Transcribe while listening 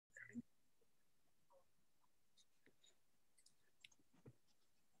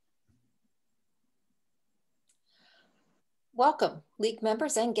Welcome, League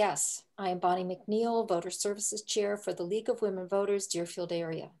members and guests. I am Bonnie McNeil, Voter Services Chair for the League of Women Voters, Deerfield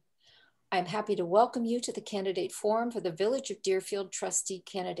Area. I am happy to welcome you to the Candidate Forum for the Village of Deerfield Trustee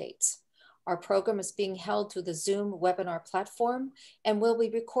candidates. Our program is being held through the Zoom webinar platform and will be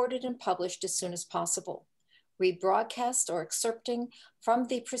recorded and published as soon as possible. Rebroadcast or excerpting from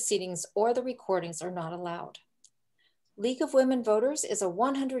the proceedings or the recordings are not allowed. League of Women Voters is a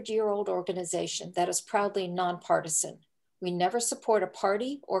 100-year-old organization that is proudly nonpartisan. We never support a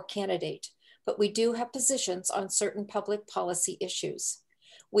party or candidate, but we do have positions on certain public policy issues.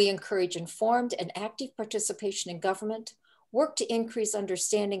 We encourage informed and active participation in government, work to increase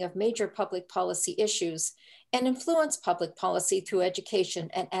understanding of major public policy issues, and influence public policy through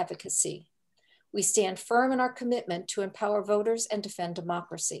education and advocacy. We stand firm in our commitment to empower voters and defend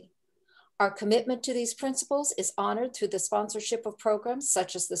democracy. Our commitment to these principles is honored through the sponsorship of programs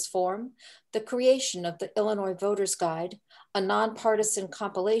such as this forum, the creation of the Illinois Voters Guide, a nonpartisan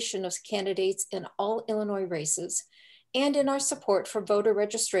compilation of candidates in all Illinois races, and in our support for voter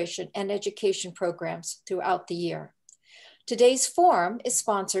registration and education programs throughout the year. Today's forum is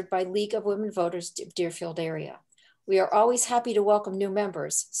sponsored by League of Women Voters Deerfield Area. We are always happy to welcome new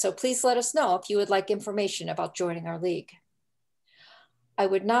members, so please let us know if you would like information about joining our league. I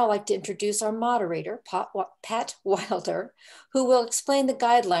would now like to introduce our moderator, Pat Wilder, who will explain the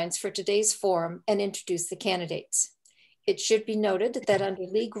guidelines for today's forum and introduce the candidates. It should be noted that under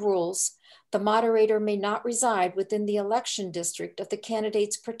league rules, the moderator may not reside within the election district of the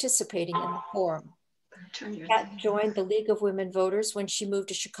candidates participating in the forum. Pat joined the League of Women Voters when she moved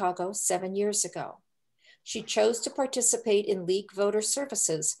to Chicago 7 years ago. She chose to participate in League Voter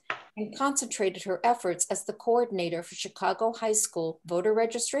Services and concentrated her efforts as the coordinator for Chicago High School voter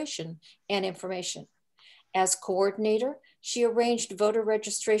registration and information. As coordinator, she arranged voter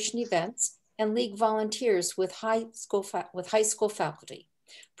registration events and League volunteers with high school faculty,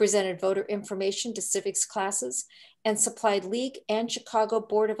 presented voter information to civics classes, and supplied League and Chicago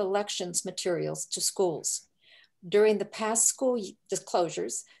Board of Elections materials to schools. During the past school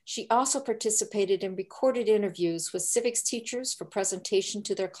disclosures, she also participated in recorded interviews with civics teachers for presentation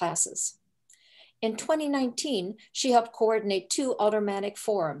to their classes. In 2019, she helped coordinate 2 aldermanic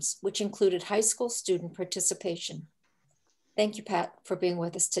forums, which included high school student participation. Thank you, Pat, for being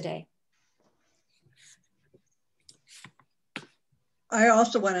with us today. I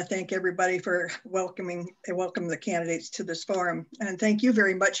also want to thank everybody for welcome the candidates to this forum. And thank you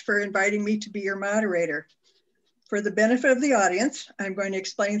very much for inviting me to be your moderator. For the benefit of the audience, I'm going to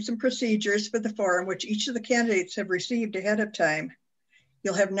explain some procedures for the forum which each of the candidates have received ahead of time.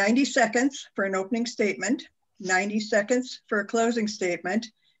 You'll have 90 seconds for an opening statement, 90 seconds for a closing statement,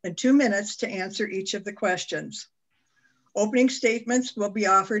 and 2 minutes to answer each of the questions. Opening statements will be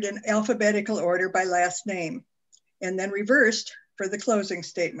offered in alphabetical order by last name, and then reversed for the closing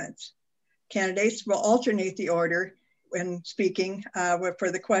statements. Candidates will alternate the order when speaking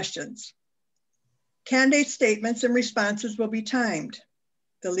for the questions. Candidate statements and responses will be timed.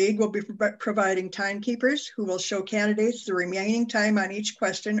 The League will be providing timekeepers who will show candidates the remaining time on each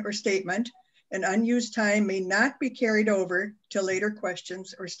question or statement, and unused time may not be carried over to later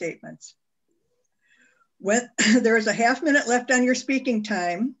questions or statements. When there is a ½ minute left on your speaking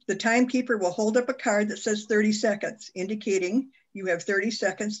time, the timekeeper will hold up a card that says 30 seconds, indicating you have 30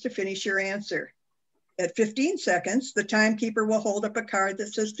 seconds to finish your answer. At 15 seconds, the timekeeper will hold up a card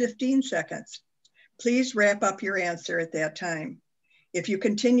that says 15 seconds. Please wrap up your answer at that time. If you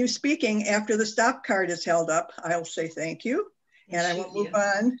continue speaking after the stop card is held up, I'll say thank you, and I will move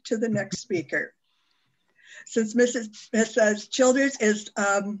on to the next speaker. Since Mrs. Childers is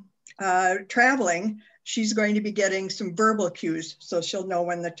traveling, she's going to be getting some verbal cues, so she'll know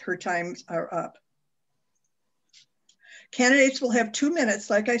when her times are up. Candidates will have 2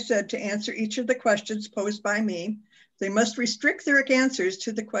 minutes, like I said, to answer each of the questions posed by me. They must restrict their answers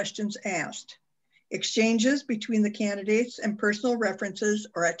to the questions asked. Exchanges between the candidates and personal references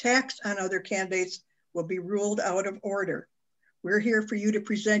or attacks on other candidates will be ruled out of order. We're here for you to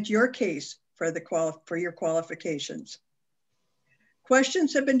present your case for your qualifications.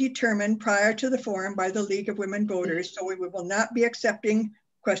 Questions have been determined prior to the forum by the League of Women Voters, so we will not be accepting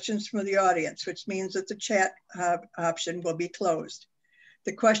questions from the audience, which means that the chat option will be closed.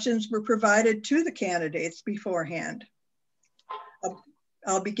 The questions were provided to the candidates beforehand.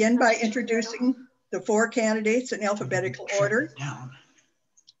 I'll begin by introducing the 4 candidates in alphabetical order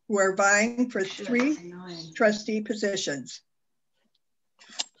who are vying for 3 trustee positions.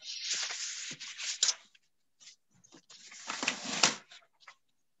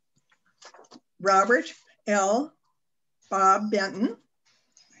 Robert L. Bob Benton,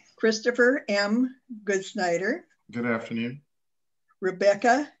 Christopher M. Goodsnyder. Good afternoon.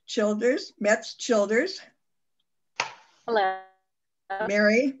 Rebekah Metts-Childers, Hello.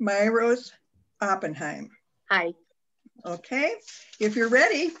 Meirose Oppenheim. Hi. Okay, if you're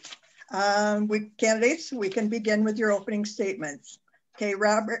ready, candidates, we can begin with your opening statements. Okay,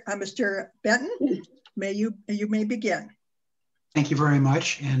 Mr. Benton, you may begin. Thank you very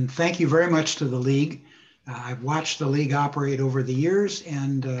much, and thank you very much to the League. I've watched the League operate over the years,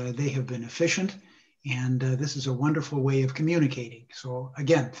 and they have been efficient, and this is a wonderful way of communicating. So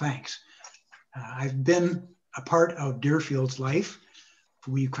again, thanks. I've been a part of Deerfield's life.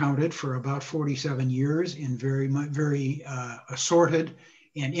 We counted for about 47 years in very assorted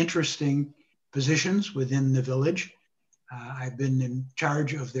and interesting positions within the village. I've been in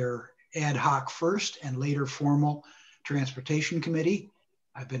charge of their ad hoc first and later formal transportation committee.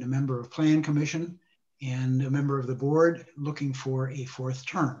 I've been a member of Plan Commission and a member of the board looking for a fourth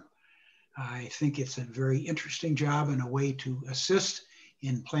term. I think it's a very interesting job and a way to assist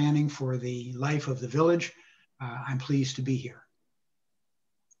in planning for the life of the village. I'm pleased to be here.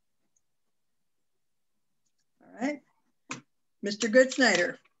 All right. Mr.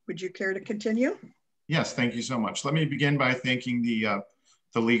 Goodsnyder, would you care to continue? Yes, thank you so much. Let me begin by thanking the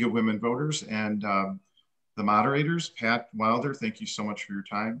League of Women Voters and the moderators. Pat Wilder, thank you so much for your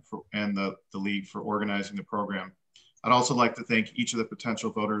time, and the League for organizing the program. I'd also like to thank each of the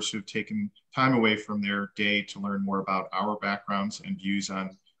potential voters who've taken time away from their day to learn more about our backgrounds and views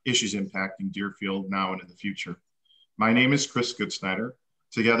on issues impacting Deerfield now and in the future. My name is Chris Goodsnyder.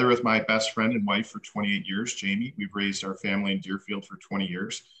 Together with my best friend and wife for 28 years, Jamie, we've raised our family in Deerfield for 20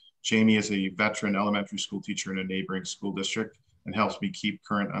 years. Jamie is a veteran elementary school teacher in a neighboring school district and helps me keep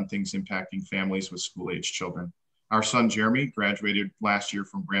current on things impacting families with school-age children. Our son, Jeremy, graduated last year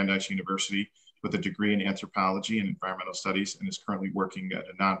from Brandeis University with a degree in anthropology and environmental studies and is currently working at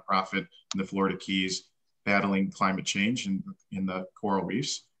a nonprofit in the Florida Keys, battling climate change in the coral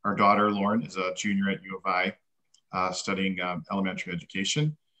reefs. Our daughter, Lauren, is a junior at U of I, studying elementary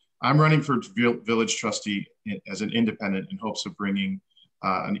education. I'm running for village trustee as an independent in hopes of bringing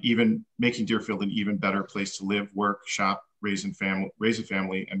making Deerfield an even better place to live, work, shop, raise a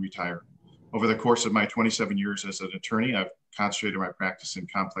family, and retire. Over the course of my 27 years as an attorney, I've concentrated my practice in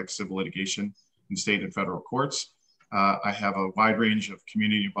complex civil litigation in state and federal courts. I have a wide range of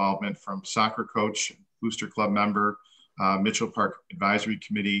community involvement, from soccer coach, booster club member, Mitchell Park Advisory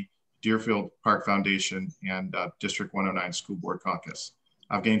Committee, Deerfield Park Foundation, and District 109 School Board Caucus.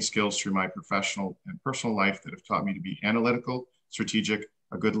 I've gained skills through my professional and personal life that have taught me to be analytical, strategic,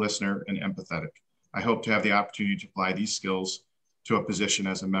 a good listener, and empathetic. I hope to have the opportunity to apply these skills to a position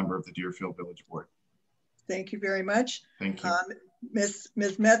as a member of the Deerfield Village Board. Thank you very much. Thank you.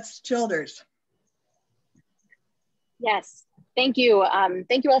 Ms. Metts-Childers. Yes, thank you.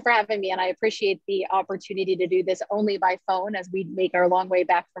 Thank you all for having me, and I appreciate the opportunity to do this only by phone as we make our long way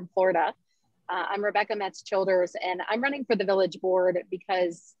back from Florida. I'm Rebekah Metts-Childers, and I'm running for the village board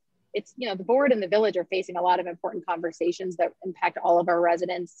because it's, the board and the village are facing a lot of important conversations that impact all of our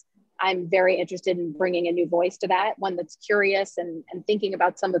residents. I'm very interested in bringing a new voice to that, one that's curious and thinking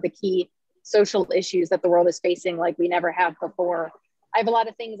about some of the key social issues that the world is facing like we never have before. I have a lot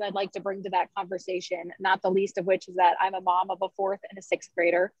of things I'd like to bring to that conversation, not the least of which is that I'm a mom of a 4th and a 6th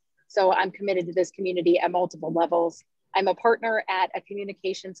grader. So I'm committed to this community at multiple levels. I'm a partner at a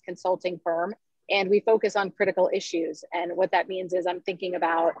communications consulting firm, and we focus on critical issues. And what that means is I'm thinking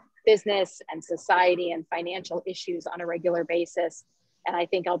about business and society and financial issues on a regular basis. And I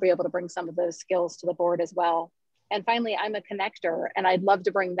think I'll be able to bring some of those skills to the board as well. And finally, I'm a connector, and I'd love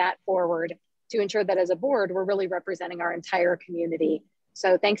to bring that forward to ensure that as a board, we're really representing our entire community.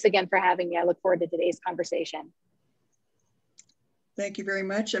 So thanks again for having me. I look forward to today's conversation. Thank you very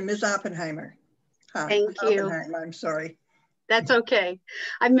much. And Ms. Oppenheimer. Thank you. I'm sorry. That's okay.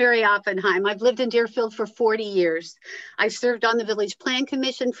 I'm Mary Oppenheim. I've lived in Deerfield for 40 years. I served on the Village Plan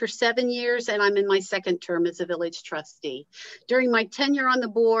Commission for 7 years, and I'm in my 2nd term as a village trustee. During my tenure on the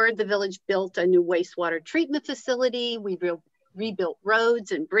board, the village built a new wastewater treatment facility. We rebuilt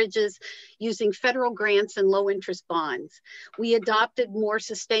roads and bridges using federal grants and low interest bonds. We adopted more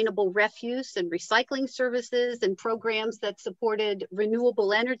sustainable refuse and recycling services and programs that supported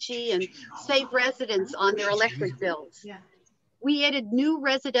renewable energy and saved residents on their electric bills. Yeah. We added new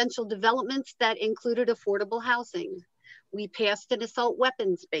residential developments that included affordable housing. We passed an assault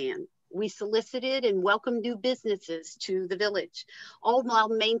weapons ban. We solicited and welcomed new businesses to the village, all while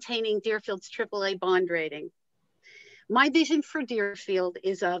maintaining Deerfield's AAA bond rating. My vision for Deerfield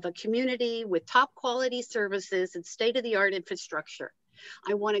is of a community with top quality services and state-of-the-art infrastructure.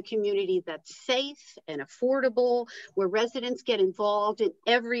 I want a community that's safe and affordable, where residents get involved and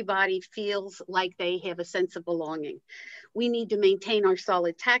everybody feels like they have a sense of belonging. We need to maintain our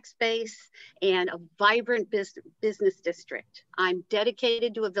solid tax base and a vibrant business district. I'm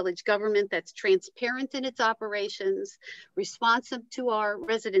dedicated to a village government that's transparent in its operations, responsive to our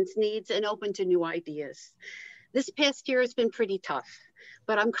residents' needs, and open to new ideas. This past year has been pretty tough,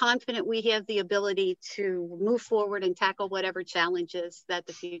 but I'm confident we have the ability to move forward and tackle whatever challenges that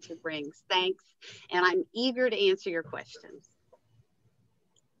the future brings. Thanks, and I'm eager to answer your questions.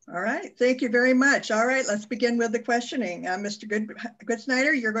 All right, thank you very much. All right, let's begin with the questioning. Mr.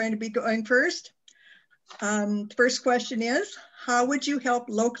 Goodsnyder, you're going to be going first. First question is, how would you help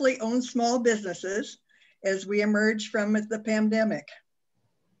locally owned small businesses as we emerge from the pandemic?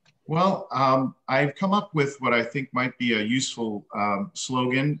 Well, I've come up with what I think might be a useful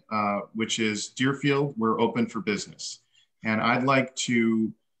slogan, which is Deerfield, we're open for business. And I'd like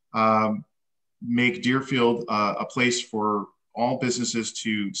to make Deerfield a place for all businesses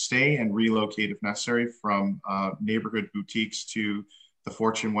to stay and relocate if necessary, from neighborhood boutiques to the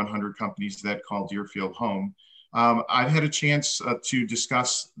Fortune 100 companies that call Deerfield home. I've had a chance to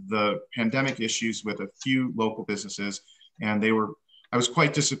discuss the pandemic issues with a few local businesses, and I was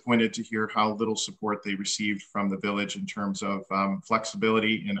quite disappointed to hear how little support they received from the village in terms of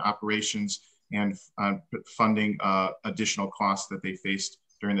flexibility in operations and funding additional costs that they faced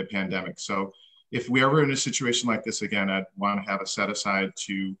during the pandemic. So if we ever in a situation like this again, I'd want to have a set aside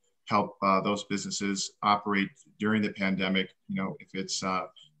to help those businesses operate during the pandemic. You know, if it's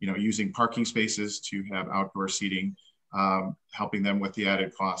using parking spaces to have outdoor seating, helping them with the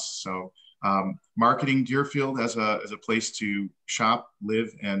added costs. So marketing Deerfield as a place to shop,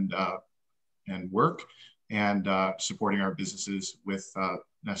 live, and work, and supporting our businesses with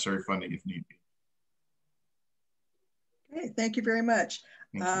necessary funding if need be. Okay, thank you very much.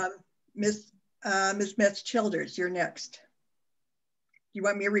 Ms. Metts-Childers, you're next. You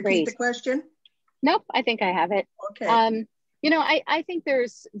want me to repeat the question? Nope, I think I have it. Okay. You know, I think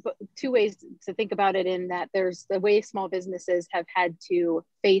there's two ways to think about it, in that there's the way small businesses have had to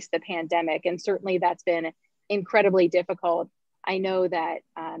face the pandemic, and certainly that's been incredibly difficult. I know that,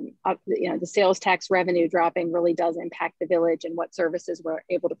 the sales tax revenue dropping really does impact the village and what services we're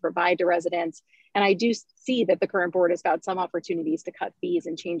able to provide to residents. And I do see that the current board has got some opportunities to cut fees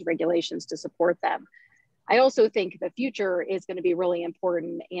and change regulations to support them. I also think the future is going to be really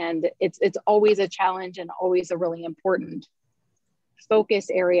important, and it's always a challenge and always a really important focus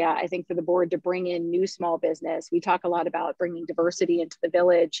area, I think, for the board to bring in new small business. We talk a lot about bringing diversity into the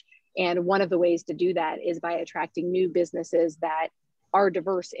village, and one of the ways to do that is by attracting new businesses that are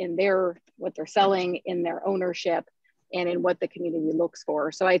diverse in what they're selling, in their ownership, and in what the community looks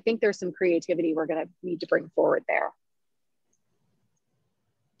for. So I think there's some creativity we're going to need to bring forward there.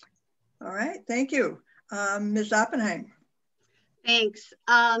 All right, thank you. Ms. Oppenheim. Thanks.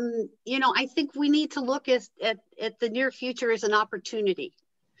 I think we need to look at the near future as an opportunity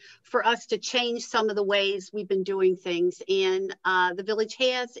for us to change some of the ways we've been doing things. And the village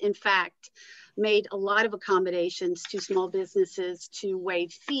has, in fact, made a lot of accommodations to small businesses to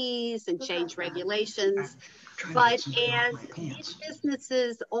waive fees and change regulations. But as these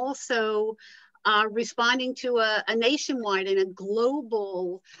businesses also responding to a nationwide and a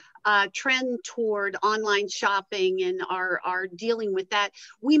global trend toward online shopping and are dealing with that,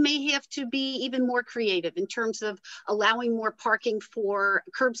 we may have to be even more creative in terms of allowing more parking for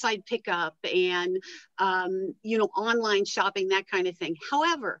curbside pickup and online shopping, that kind of thing.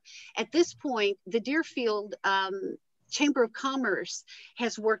 However, at this point, the Deerfield Chamber of Commerce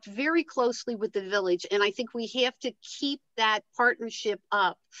has worked very closely with the village, and I think we have to keep that partnership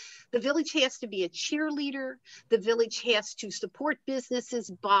up. The village has to be a cheerleader. The village has to support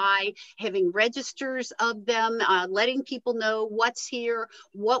businesses by having registers of them, letting people know what's here,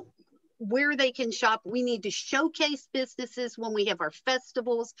 where they can shop. We need to showcase businesses when we have our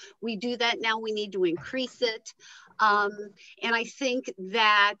festivals. We do that now. We need to increase it. And I think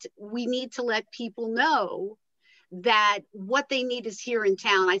that we need to let people know that what they need is here in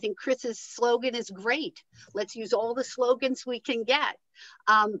town. I think Chris's slogan is great. Let's use all the slogans we can get.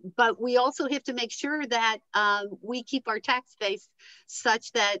 But we also have to make sure that we keep our tax base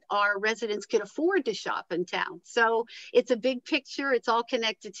such that our residents can afford to shop in town. So it's a big picture. It's all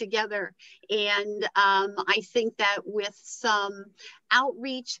connected together. And I think that with some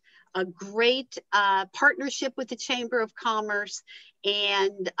outreach, a great partnership with the Chamber of Commerce,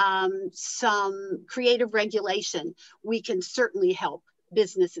 and some creative regulation, we can certainly help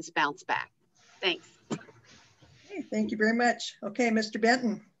businesses bounce back. Thanks. Okay, thank you very much. Okay, Mr.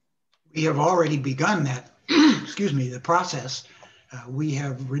 Benton. We have already begun that, excuse me, the process. We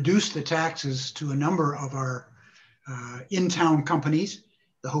have reduced the taxes to a number of our in-town companies,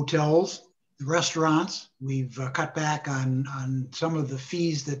 the hotels, the restaurants. We've cut back on some of the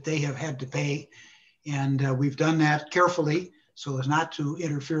fees that they have had to pay. And we've done that carefully so as not to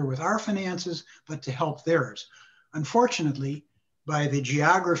interfere with our finances, but to help theirs. Unfortunately, by the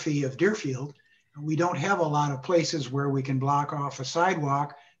geography of Deerfield, we don't have a lot of places where we can block off a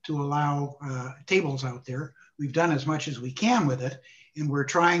sidewalk to allow tables out there. We've done as much as we can with it, and we're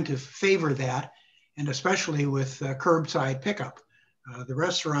trying to favor that, and especially with curbside pickup. The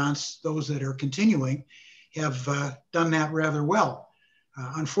restaurants, those that are continuing, have done that rather well.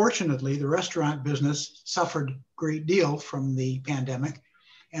 Unfortunately, the restaurant business suffered a great deal from the pandemic,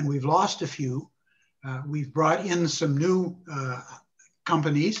 and we've lost a few. We've brought in some new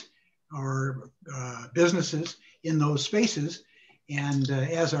companies or businesses in those spaces. And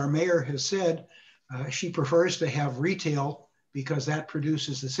as our mayor has said, she prefers to have retail because that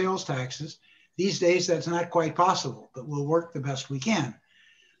produces the sales taxes. These days, that's not quite possible, but we'll work the best we can.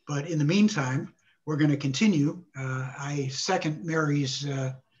 But in the meantime, we're going to continue. I second Mary's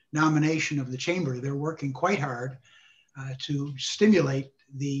nomination of the chamber. They're working quite hard to stimulate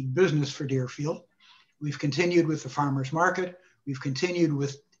the business for Deerfield. We've continued with the farmers market. We've continued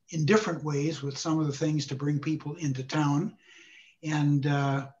with, in different ways, with some of the things to bring people into town. And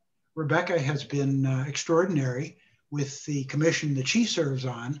Rebekah has been extraordinary with the commission that she serves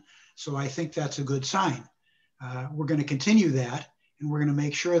on. So I think that's a good sign. We're going to continue that. And we're going to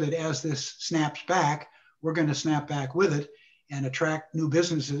make sure that as this snaps back, we're going to snap back with it and attract new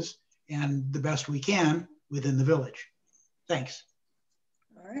businesses and the best we can within the village. Thanks.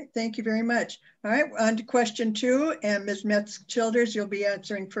 All right, thank you very much. All right, on to question 2, and Ms. Metts-Childers, you'll be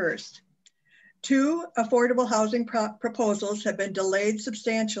answering first. 2 affordable housing proposals have been delayed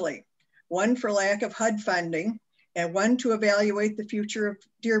substantially, one for lack of HUD funding and one to evaluate the future of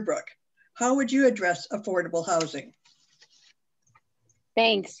Deerbrook. How would you address affordable housing?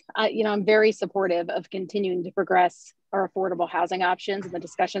 Thanks. I'm very supportive of continuing to progress our affordable housing options and the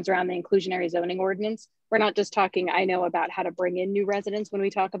discussions around the inclusionary zoning ordinance. We're not just talking, I know, about how to bring in new residents when we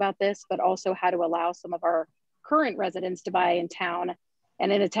talk about this, but also how to allow some of our current residents to buy in town,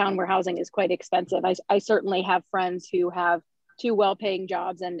 and in a town where housing is quite expensive. I certainly have friends who have 2 well-paying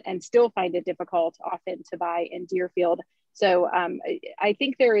jobs and still find it difficult often to buy in Deerfield. So I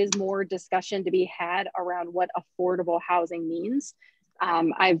think there is more discussion to be had around what affordable housing means.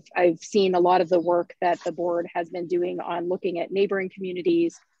 I've seen a lot of the work that the board has been doing on looking at neighboring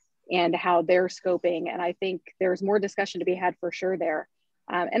communities and how they're scoping. And I think there's more discussion to be had for sure there.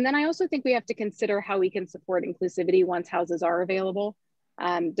 And then I also think we have to consider how we can support inclusivity once houses are available.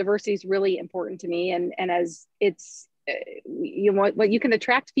 Diversity is really important to me. And as it's, you can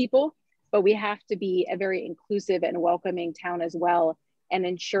attract people, but we have to be a very inclusive and welcoming town as well, and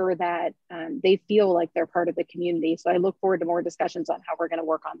ensure that they feel like they're part of the community. So I look forward to more discussions on how we're going to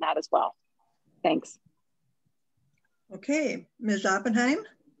work on that as well. Thanks. Okay, Ms. Oppenheim.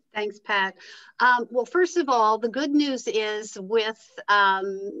 Thanks, Pat. Well, first of all, the good news is with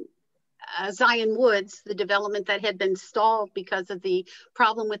Zion Woods, the development that had been stalled because of the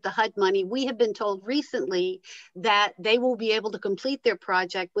problem with the HUD money, we have been told recently that they will be able to complete their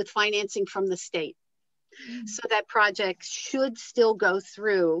project with financing from the state. So that project should still go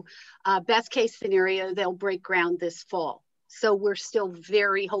through. Best case scenario, they'll break ground this fall. So we're still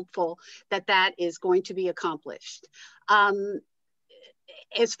very hopeful that that is going to be accomplished.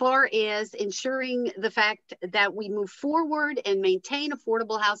 As far as ensuring the fact that we move forward and maintain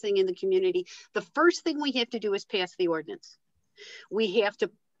affordable housing in the community, the first thing we have to do is pass the ordinance. We have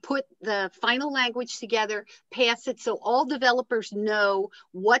to put the final language together, pass it so all developers know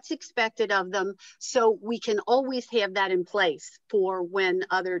what's expected of them, so we can always have that in place for when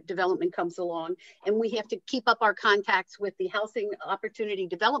other development comes along. And we have to keep up our contacts with the Housing Opportunity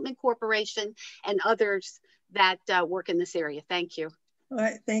Development Corporation and others that work in this area. Thank you. All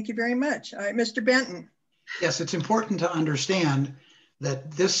right, thank you very much. All right, Mr. Benton. Yes, it's important to understand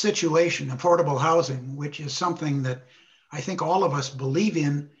that this situation, affordable housing, which is something that I think all of us believe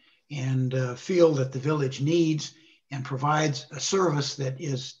in and feel that the village needs and provides a service that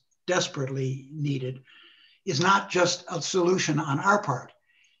is desperately needed, is not just a solution on our part.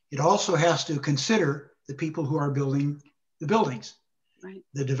 It also has to consider the people who are building the buildings. Right.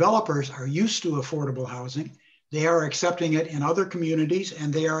 The developers are used to affordable housing. They are accepting it in other communities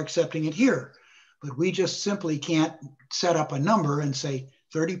and they are accepting it here. But we just simply can't set up a number and say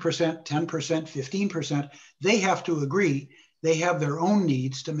 30%, 10%, 15%. They have to agree. They have their own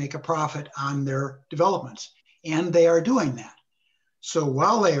needs to make a profit on their developments, and they are doing that. So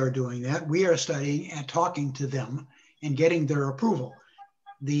while they are doing that, we are studying and talking to them and getting their approval.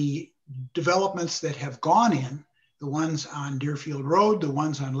 The developments that have gone in, the ones on Deerfield Road, the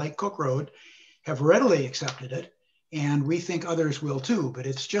ones on Lake Cook Road, have readily accepted it. And we think others will too, but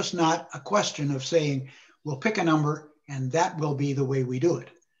it's just not a question of saying, we'll pick a number and that will be the way we do it.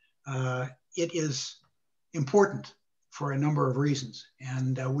 It is important for a number of reasons.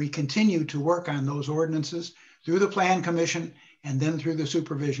 And we continue to work on those ordinances through the Plan Commission and then through the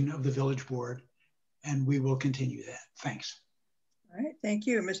supervision of the Village Board. And we will continue that. Thanks. All right, thank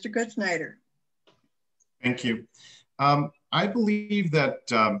you. Mr. Goodsnyder. Thank you. I believe that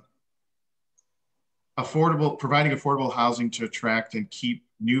providing affordable housing to attract and keep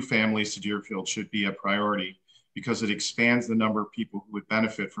new families to Deerfield should be a priority because it expands the number of people who would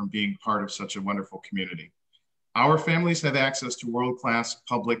benefit from being part of such a wonderful community. Our families have access to world-class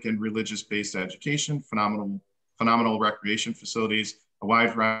public and religious-based education, phenomenal recreation facilities, a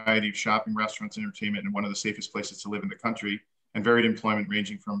wide variety of shopping, restaurants, entertainment, and one of the safest places to live in the country, and varied employment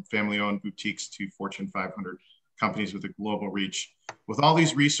ranging from family-owned boutiques to Fortune 500 companies with a global reach. With all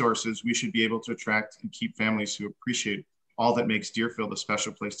these resources, we should be able to attract and keep families who appreciate all that makes Deerfield a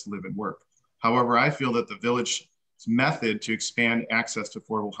special place to live and work. However, I feel that the village's method to expand access to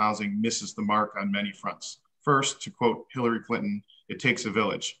affordable housing misses the mark on many fronts. First, to quote Hillary Clinton, "It takes a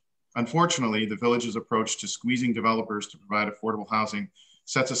village." Unfortunately, the village's approach to squeezing developers to provide affordable housing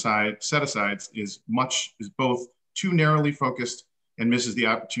set-asides is both too narrowly focused and misses the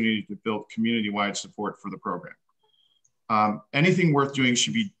opportunity to build community-wide support for the program. Anything worth doing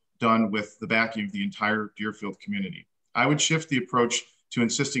should be done with the backing of the entire Deerfield community. I would shift the approach to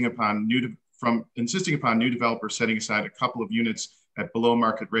insisting upon new developers setting aside a couple of units at below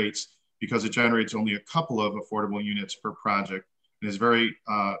market rates because it generates only a couple of affordable units per project and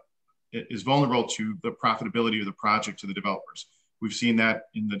is vulnerable to the profitability of the project to the developers. We've seen that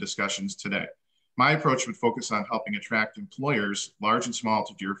in the discussions today. My approach would focus on helping attract employers, large and small,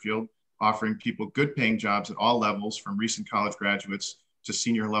 to Deerfield, offering people good paying jobs at all levels, from recent college graduates to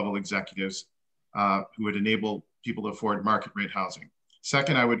senior level executives who would enable people to afford market rate housing.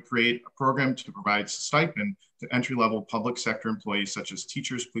 Second, I would create a program to provide stipend to entry-level public sector employees such as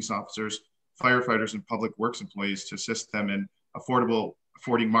teachers, police officers, firefighters, and public works employees to assist them in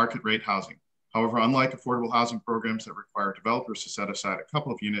affording market rate housing. However, unlike affordable housing programs that require developers to set aside a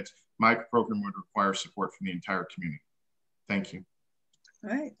couple of units, my program would require support from the entire community. Thank you.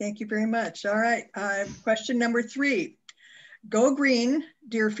 All right, thank you very much. All right, question number 3. Go Green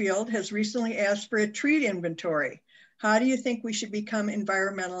Deerfield has recently asked for a tree inventory. How do you think we should become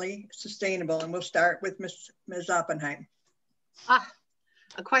environmentally sustainable? And we'll start with Ms. Oppenheim.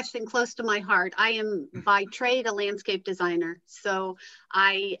 A question close to my heart. I am by trade a landscape designer, so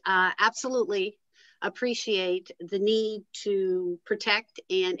I absolutely appreciate the need to protect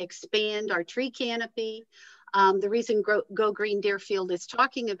and expand our tree canopy. The reason Go Green Deerfield is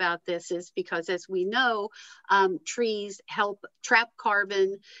talking about this is because, as we know, trees help trap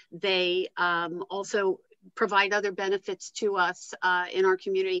carbon. They also provide other benefits to us in our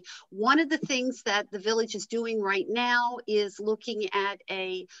community. One of the things that the village is doing right now is looking at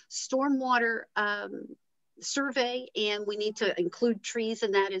a stormwater survey, and we need to include trees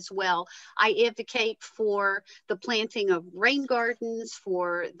in that as well. I advocate for the planting of rain gardens,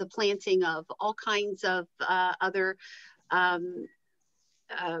 for the planting of all kinds of other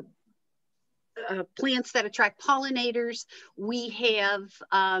plants that attract pollinators. We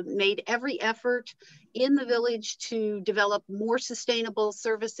have made every effort in the village to develop more sustainable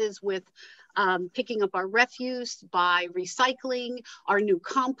services with picking up our refuse, by recycling, our new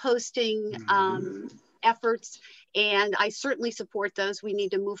composting efforts, and I certainly support those. We need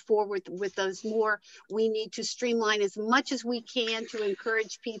to move forward with those more. We need to streamline as much as we can to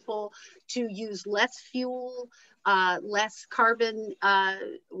encourage people to use less fuel, less carbon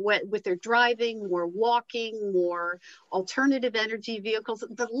with their driving, more walking, more alternative energy vehicles.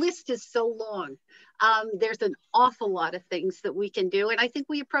 The list is so long. There's an awful lot of things that we can do, and I think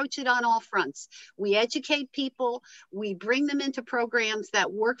we approach it on all fronts. We educate people, we bring them into programs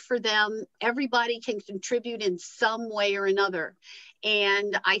that work for them. Everybody can contribute in some way or another.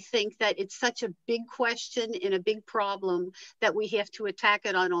 And I think that it's such a big question and a big problem that we have to attack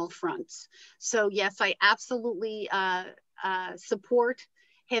it on all fronts. So yes, I absolutely support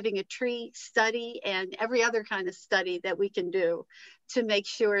having a tree study and every other kind of study that we can do to make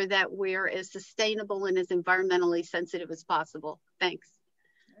sure that we're as sustainable and as environmentally sensitive as possible. Thanks.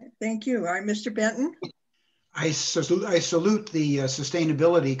 Thank you. All right, Mr. Benton. I salute the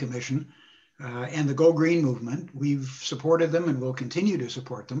Sustainability Commission and the Go Green movement. We've supported them and will continue to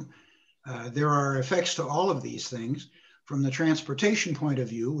support them. There are effects to all of these things. From the transportation point of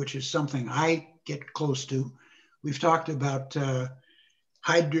view, which is something I get close to, We've talked about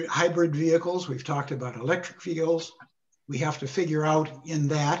hybrid vehicles. We've talked about electric vehicles. We have to figure out in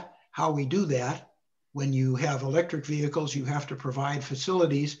that how we do that. When you have electric vehicles, you have to provide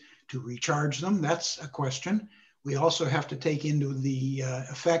facilities to recharge them. That's a question. We also have to take into the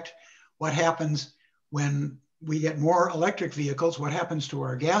effect what happens when we get more electric vehicles, what happens to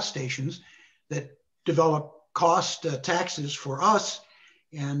our gas stations that develop cost taxes for us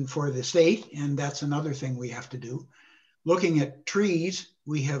and for the state, and that's another thing we have to do. Looking at trees,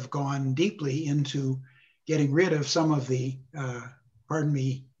 we have gone deeply into getting rid of some of the, pardon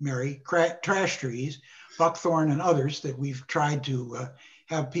me, Mary, trash trees, buckthorn and others that we've tried to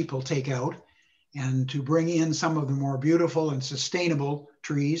have people take out, and to bring in some of the more beautiful and sustainable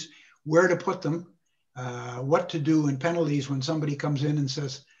trees, where to put them, what to do, and penalties when somebody comes in and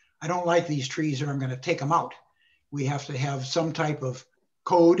says, I don't like these trees or I'm going to take them out. We have to have some type of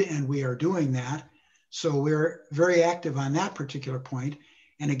code, and we are doing that. So we're very active on that particular point.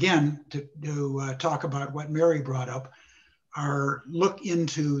 And again, to talk about what Mary brought up, our look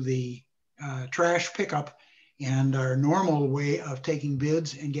into the trash pickup and our normal way of taking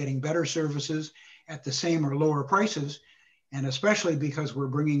bids and getting better services at the same or lower prices. And especially because we're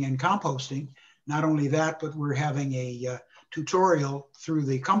bringing in composting, not only that, but we're having a tutorial through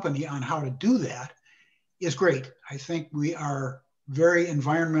the company on how to do that is great. I think we are very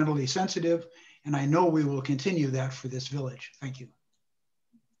environmentally sensitive, and I know we will continue that for this village. Thank you.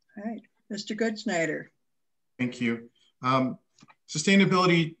 All right, Mr. Goodsnyder. Thank you.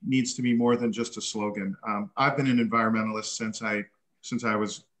 Sustainability needs to be more than just a slogan. I've been an environmentalist since I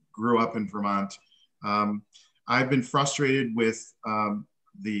grew up in Vermont. I've been frustrated with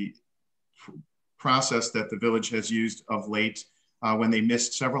the process that the village has used of late when they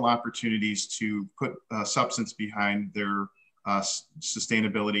missed several opportunities to put substance behind their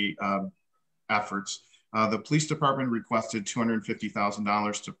sustainability efforts. The police department requested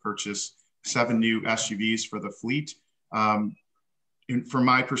 $250,000 to purchase 7 new SUVs for the fleet. From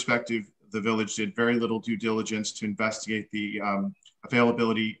my perspective, the village did very little due diligence to investigate the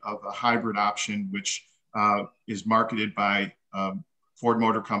availability of a hybrid option, which is marketed by Ford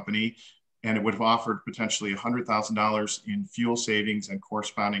Motor Company, and it would have offered potentially $100,000 in fuel savings and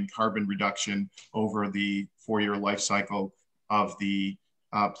corresponding carbon reduction over the 4-year life cycle of the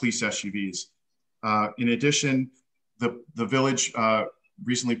police SUVs. In addition, the village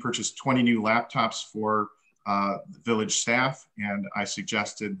recently purchased 20 new laptops for the village staff, and I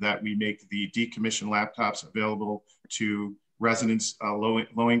suggested that we make the decommissioned laptops available to residents,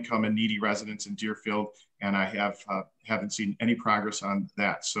 low-income and needy residents in Deerfield, and I haven't seen any progress on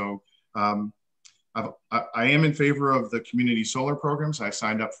that. So I am in favor of the community solar programs. I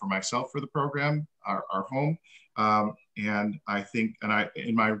signed up for myself for the program, our home, and I think,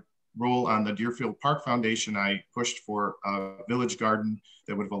 in my role on the Deerfield Park Foundation, I pushed for a village garden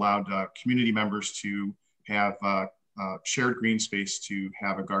that would have allowed community members to have shared green space to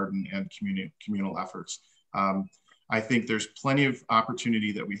have a garden and communal efforts. I think there's plenty of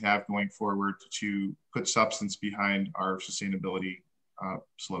opportunity that we have going forward to put substance behind our sustainability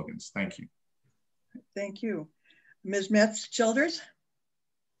slogans. Thank you. Thank you. Ms. Metts-Childers?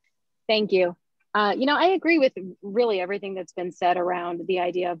 Thank you. I agree with really everything that's been said around the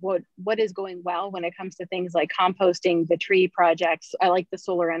idea of what is going well when it comes to things like composting, the tree projects. I like the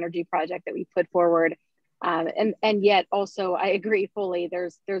solar energy project that we put forward. And yet also I agree fully,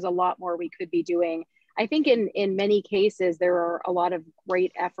 there's a lot more we could be doing. I think in many cases, there are a lot of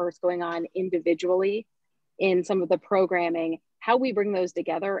great efforts going on individually in some of the programming. How we bring those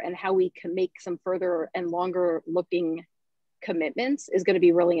together and how we can make some further and longer looking commitments is going to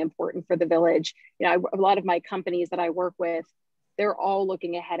be really important for the village. A lot of my companies that I work with, they're all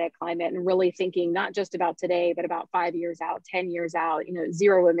looking ahead at climate and really thinking not just about today, but about 5 years out, 10 years out,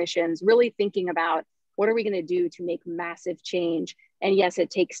 zero emissions, really thinking about what are we going to do to make massive change. And yes, it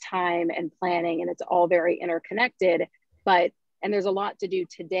takes time and planning, and it's all very interconnected, and there's a lot to do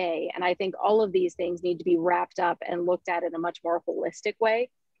today. And I think all of these things need to be wrapped up and looked at in a much more holistic way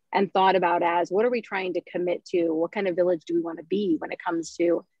and thought about as, what are we trying to commit to? What kind of village do we want to be when it comes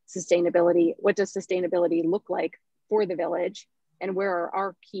to sustainability? What does sustainability look like for the village? And where are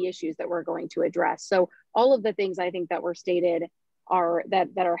our key issues that we're going to address? So all of the things I think that were stated that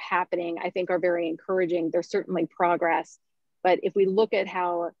are happening, I think are very encouraging. There's certainly progress. But if we look at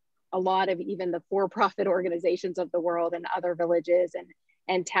how a lot of even the for-profit organizations of the world and other villages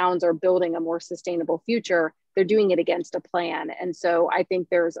and towns are building a more sustainable future, they're doing it against a plan. And so I think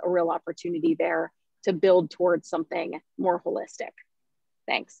there's a real opportunity there to build towards something more holistic.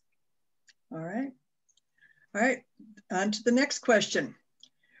 Thanks. All right. On to the next question.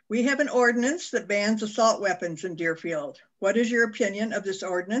 We have an ordinance that bans assault weapons in Deerfield. What is your opinion of this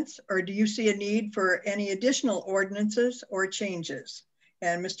ordinance, or do you see a need for any additional ordinances or changes?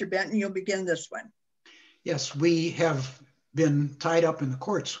 And Mr. Benton, you'll begin this one. Yes, we have been tied up in the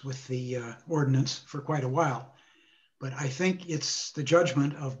courts with the ordinance for quite a while, but I think it's the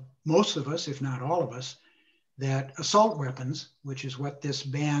judgment of most of us, if not all of us, that assault weapons, which is what this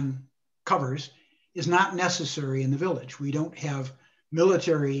ban covers, is not necessary in the village. We don't have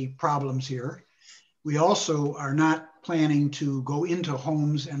military problems here. We also are not planning to go into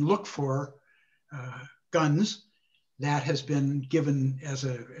homes and look for guns. That has been given as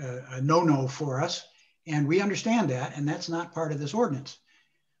a no-no for us. And we understand that, and that's not part of this ordinance.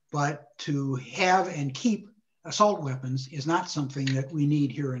 But to have and keep assault weapons is not something that we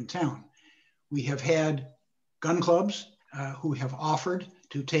need here in town. We have had gun clubs who have offered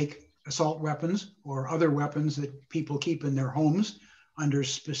to take assault weapons or other weapons that people keep in their homes under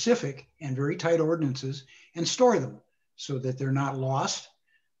specific and very tight ordinances and store them so that they're not lost,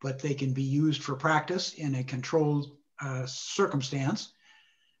 but they can be used for practice in a controlled circumstance.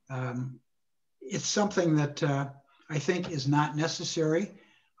 It's something that I think is not necessary.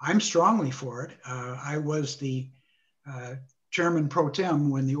 I'm strongly for it. I was the chairman pro tem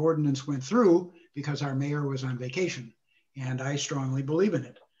when the ordinance went through because our mayor was on vacation, and I strongly believe in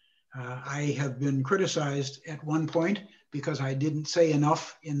it. I have been criticized at one point because I didn't say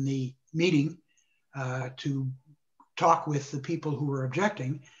enough in the meeting to talk with the people who were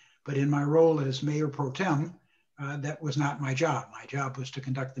objecting, but in my role as mayor pro tem, that was not my job. My job was to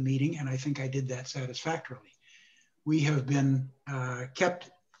conduct the meeting, and I think I did that satisfactorily. We have been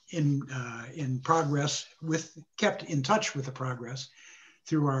kept in progress kept in touch with the progress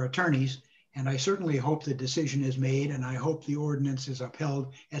through our attorneys, and I certainly hope the decision is made, and I hope the ordinance is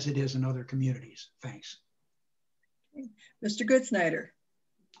upheld as it is in other communities. Thanks. Mr. Goodsnyder.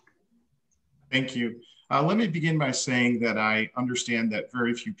 Thank you. Let me begin by saying that I understand that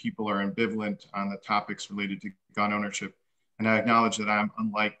very few people are ambivalent on the topics related to gun ownership, and I acknowledge that I'm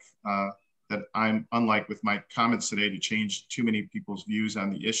unlike with my comments today to change too many people's views on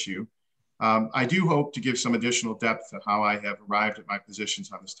the issue. I do hope to give some additional depth to how I have arrived at my positions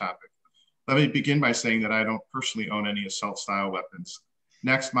on this topic. Let me begin by saying that I don't personally own any assault-style weapons.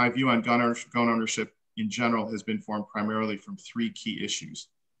 Next, my view on gun ownership in general has been formed primarily from three key issues.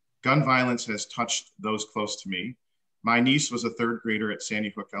 Gun violence has touched those close to me. My niece was a third grader at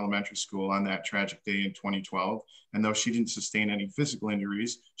Sandy Hook Elementary School on that tragic day in 2012. And though she didn't sustain any physical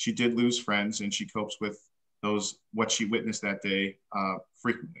injuries, she did lose friends, and she copes with what she witnessed that day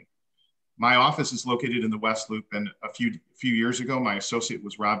frequently. My office is located in the West Loop, and a few years ago, my associate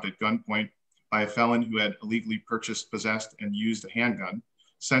was robbed at gunpoint by a felon who had illegally purchased, possessed, and used a handgun.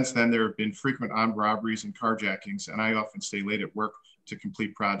 Since then, there have been frequent armed robberies and carjackings, and I often stay late at work to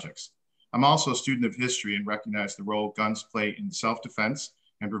complete projects. I'm also a student of history and recognize the role guns play in self-defense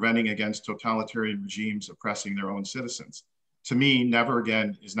and preventing against totalitarian regimes oppressing their own citizens. To me, never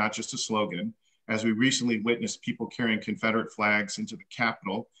again is not just a slogan, as we recently witnessed people carrying Confederate flags into the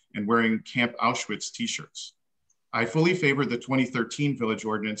Capitol and wearing Camp Auschwitz t-shirts. I fully favor the 2013 village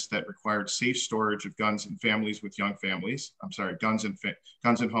ordinance that required safe storage of guns in families with young families. Guns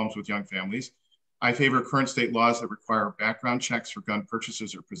in homes with young families. I favor current state laws that require background checks for gun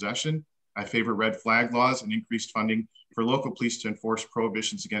purchases or possession. I favor red flag laws and increased funding for local police to enforce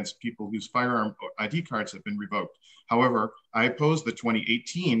prohibitions against people whose firearm ID cards have been revoked. However, I oppose the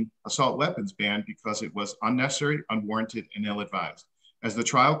 2018 assault weapons ban because it was unnecessary, unwarranted, and ill-advised. As the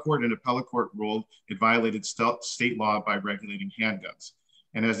trial court and appellate court ruled, it violated state law by regulating handguns.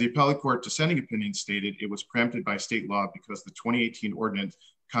 And as the appellate court dissenting opinion stated, it was preempted by state law because the 2018 ordinance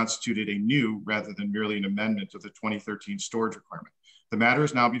constituted a new rather than merely an amendment of the 2013 storage requirement. The matter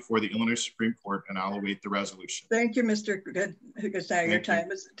is now before the Illinois Supreme Court, and I'll await the resolution. Thank you, Mr. Goodsnyder. Your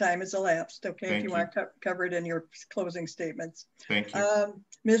time has elapsed. Okay, Thank if you want to cover it in your closing statements. Thank you.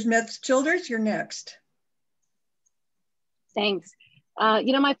 Ms. Metts-Childers, you're next. Thanks.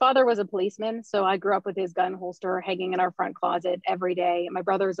 My father was a policeman, so I grew up with his gun holster hanging in our front closet every day. My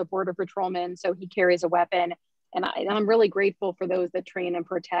brother is a border patrolman, so he carries a weapon. And I'm really grateful for those that train and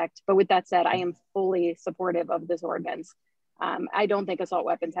protect. But with that said, I am fully supportive of this ordinance. I don't think assault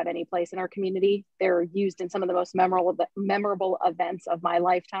weapons have any place in our community. They're used in some of the most memorable events of my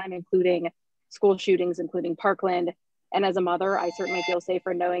lifetime, including school shootings, including Parkland. And as a mother, I certainly feel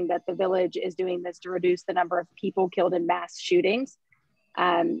safer knowing that the village is doing this to reduce the number of people killed in mass shootings.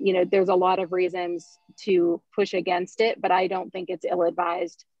 There's a lot of reasons to push against it, but I don't think it's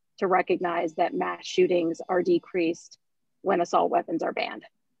ill-advised to recognize that mass shootings are decreased when assault weapons are banned.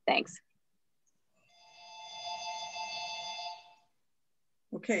 Thanks.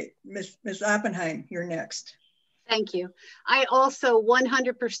 Okay, Ms. Oppenheim, you're next. Thank you. I also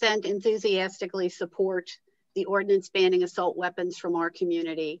 100% enthusiastically support the ordinance banning assault weapons from our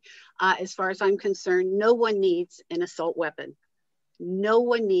community. As far as I'm concerned, no one needs an assault weapon. No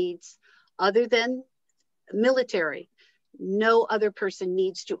one needs, other than military, no other person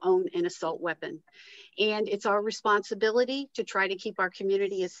needs to own an assault weapon. And it's our responsibility to try to keep our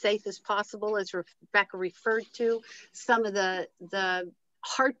community as safe as possible. As Rebekah referred to, some of the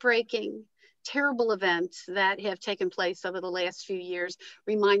heartbreaking, terrible events that have taken place over the last few years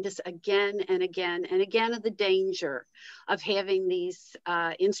remind us again and again and again of the danger of having these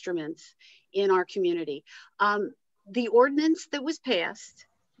instruments in our community. The ordinance that was passed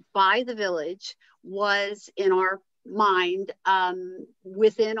by the village was, in our mind,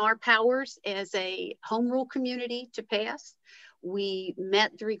 within our powers as a home rule community to pass. We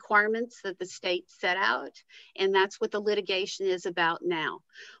met the requirements that the state set out, and that's what the litigation is about now.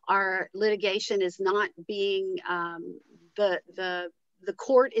 Our litigation is not being, the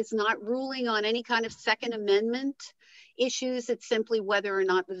court is not ruling on any kind of Second Amendment issues. It's simply whether or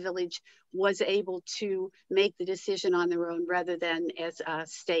not the village was able to make the decision on their own rather than as a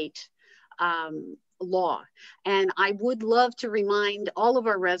state law. And I would love to remind all of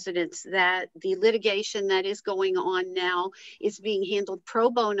our residents that the litigation that is going on now is being handled pro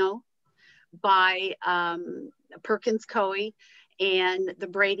bono by Perkins Coie and the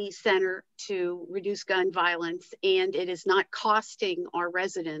Brady Center to Reduce Gun Violence, and it is not costing our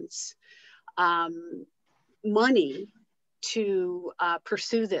residents money to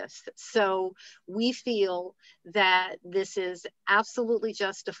pursue this. So we feel that this is absolutely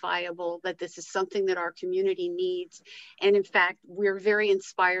justifiable, that this is something that our community needs. And in fact, we're very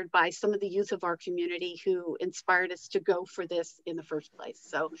inspired by some of the youth of our community who inspired us to go for this in the first place.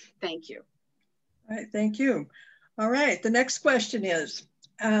 So thank you. All right, thank you. All right, the next question is,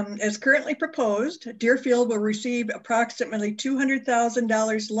 as currently proposed, Deerfield will receive approximately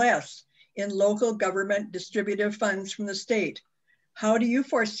 $200,000 less in local government distributive funds from the state. How do you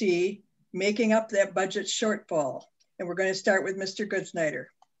foresee making up that budget shortfall? And we're going to start with Mr. Goodsnyder.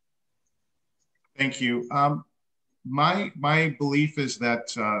 Thank you. My belief is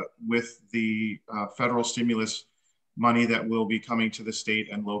that with the federal stimulus money that will be coming to the state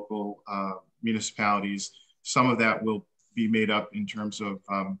and local municipalities, some of that will be made up in terms of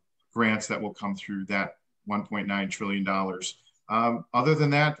grants that will come through that $1.9 trillion. Other than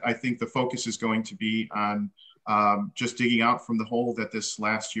that, I think the focus is going to be on just digging out from the hole that this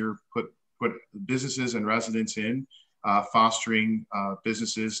last year put businesses and residents in, fostering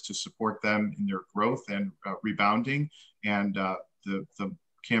businesses to support them in their growth and rebounding, and the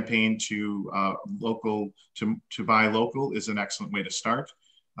campaign to buy local is an excellent way to start,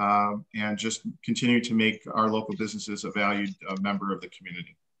 and just continue to make our local businesses a valued member of the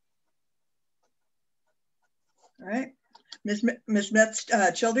community. All right. Ms.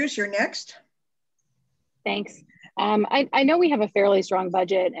 Metts-Childers, you're next. Thanks. I know we have a fairly strong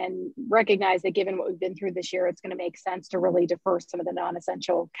budget and recognize that given what we've been through this year, it's going to make sense to really defer some of the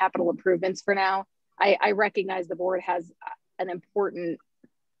non-essential capital improvements for now. I recognize the board has an important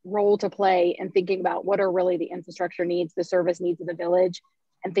role to play in thinking about what are really the infrastructure needs, the service needs of the village,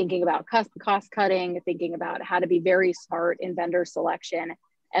 and thinking about cost cutting, thinking about how to be very smart in vendor selection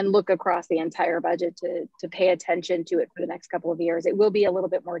and look across the entire budget to pay attention to it for the next couple of years. It will be a little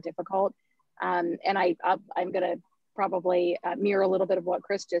bit more difficult. And I'm gonna probably mirror a little bit of what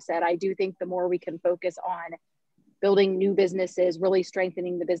Chris just said. I do think the more we can focus on building new businesses, really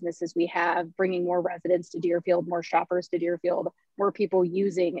strengthening the businesses we have, bringing more residents to Deerfield, more shoppers to Deerfield, more people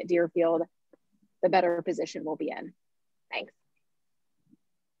using Deerfield, the better position we'll be in. Thanks.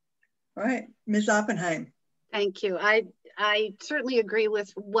 All right, Ms. Oppenheim. Thank you. I certainly agree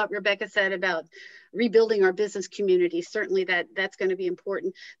with what Rebekah said about rebuilding our business community. Certainly that's going to be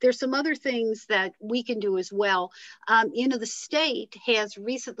important. There's some other things that we can do as well. The state has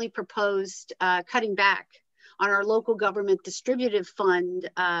recently proposed cutting back on our local government distributive fund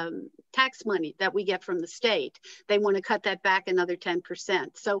tax money that we get from the state. They want to cut that back another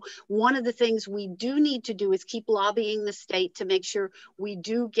 10%. So one of the things we do need to do is keep lobbying the state to make sure we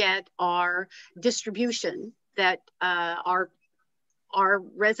do get our distribution that our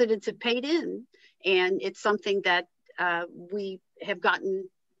residents have paid in. And it's something that we have gotten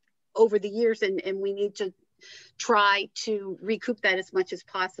over the years, and we need to try to recoup that as much as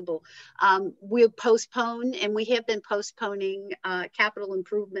possible. We'll postpone, and we have been postponing capital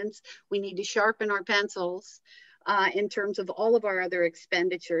improvements. We need to sharpen our pencils in terms of all of our other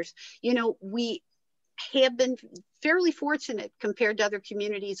expenditures. You know, we have been fairly fortunate compared to other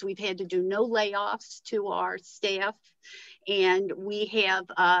communities. We've had to do no layoffs to our staff, and we have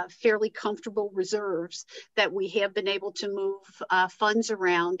fairly comfortable reserves that we have been able to move funds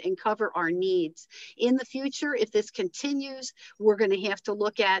around and cover our needs. In the future, if this continues, we're going to have to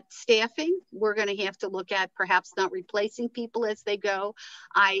look at staffing. We're going to have to look at perhaps not replacing people as they go.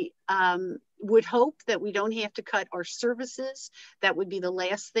 I would hope that we don't have to cut our services. That would be the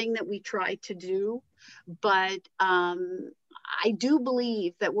last thing that we try to do. But I do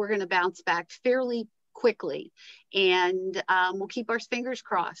believe that we're going to bounce back fairly quickly, and we'll keep our fingers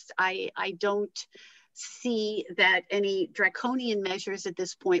crossed. I don't see that any draconian measures at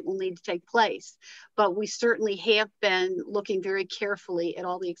this point will need to take place, but we certainly have been looking very carefully at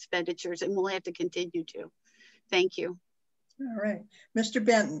all the expenditures, and we'll have to continue to. Thank you. All right, Mr.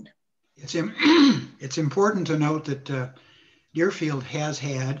 Benton. It's important to note that Deerfield has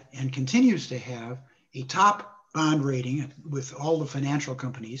had and continues to have a top bond rating with all the financial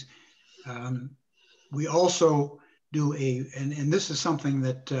companies. We also do and this is something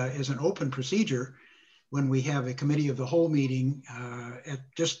that is an open procedure when we have a committee of the whole meeting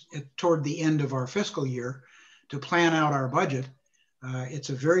toward the end of our fiscal year to plan out our budget. It's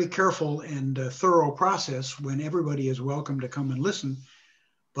a very careful and thorough process when everybody is welcome to come and listen,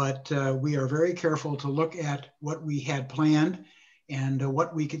 but we are very careful to look at what we had planned and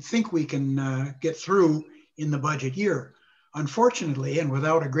what we think we can get through in the budget year. Unfortunately, and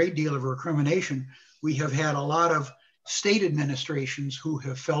without a great deal of recrimination, we have had a lot of state administrations who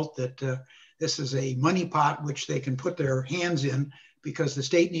have felt that this is a money pot which they can put their hands in because the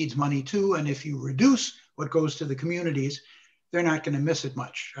state needs money too. And if you reduce what goes to the communities, they're not going to miss it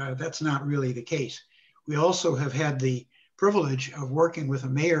much. That's not really the case. We also have had the privilege of working with a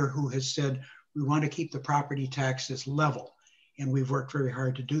mayor who has said, we want to keep the property taxes level. And we've worked very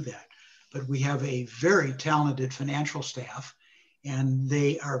hard to do that. But we have a very talented financial staff, and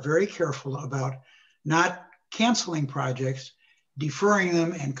they are very careful about not canceling projects, deferring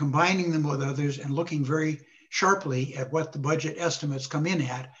them and combining them with others and looking very sharply at what the budget estimates come in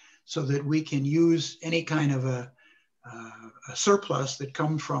at so that we can use any kind of a surplus that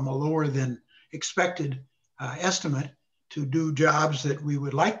comes from a lower than expected estimate to do jobs that we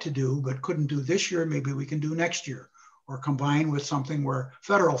would like to do but couldn't do this year, maybe we can do next year, or combine with something where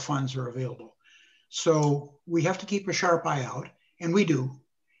federal funds are available. So we have to keep a sharp eye out, and we do.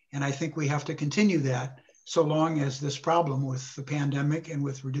 And I think we have to continue that so long as this problem with the pandemic and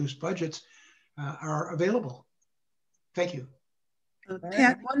with reduced budgets are available. Thank you.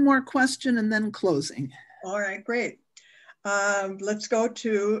 Pat, one more question and then closing. All right, great. Let's go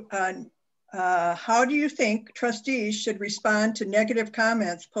to how do you think trustees should respond to negative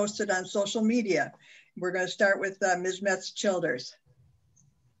comments posted on social media? We're going to start with Ms. Metts-Childers.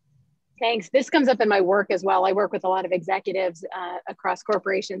 Thanks. This comes up in my work as well. I work with a lot of executives across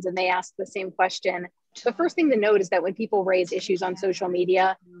corporations, and they ask the same question. The first thing to note is that when people raise issues on social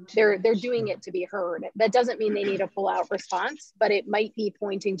media, they're doing it to be heard. That doesn't mean they need a full-out response, but it might be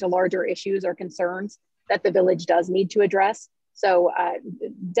pointing to larger issues or concerns that the village does need to address. So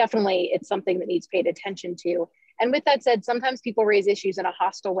definitely it's something that needs paid attention to. And with that said, sometimes people raise issues in a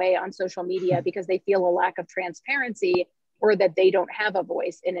hostile way on social media because they feel a lack of transparency or that they don't have a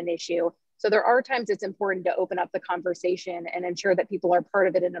voice in an issue. So there are times it's important to open up the conversation and ensure that people are part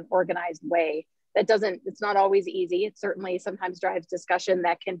of it in an organized way. It's not always easy. It certainly sometimes drives discussion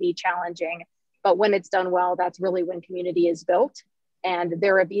that can be challenging, but when it's done well, that's really when community is built. And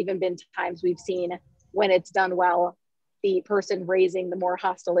there have even been times we've seen when it's done well, the person raising the more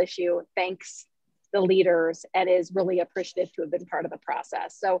hostile issue thanks the leaders and is really appreciative to have been part of the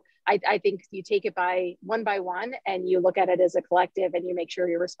process. So I think you take it by one and you look at it as a collective and you make sure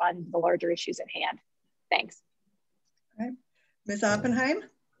you're responding to the larger issues at hand. Thanks. All right. Ms. Oppenheim?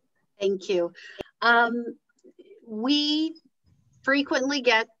 Thank you. We frequently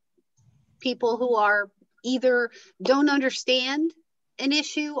get people who are either don't understand an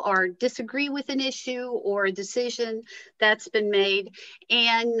issue or disagree with an issue or a decision that's been made.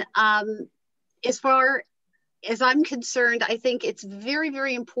 And as far as I'm concerned, I think it's very,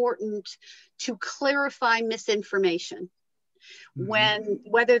 very important to clarify misinformation.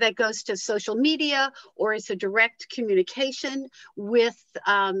 Whether that goes to social media or it's a direct communication with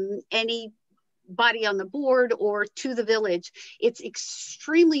any body on the board or to the village, it's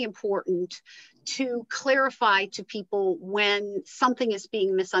extremely important to clarify to people when something is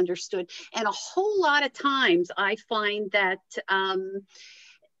being misunderstood. And a whole lot of times I find that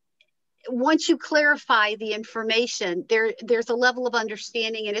once you clarify the information, there's a level of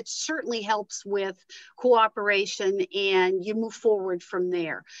understanding, and it certainly helps with cooperation, and you move forward from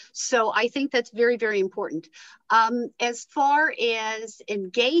there. So I think that's very, very important. As far as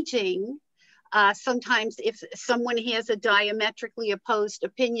engaging, sometimes if someone has a diametrically opposed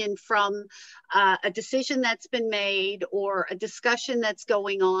opinion from a decision that's been made or a discussion that's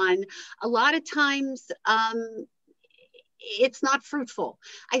going on, a lot of times it's not fruitful.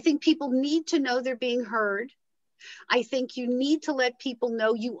 I think people need to know they're being heard. I think you need to let people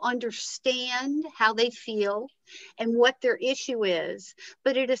know you understand how they feel and what their issue is.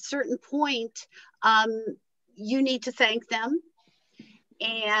 But at a certain point, you need to thank them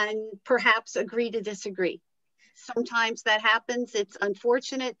and perhaps agree to disagree. Sometimes that happens. It's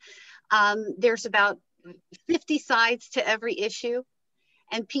unfortunate. There's about 50 sides to every issue,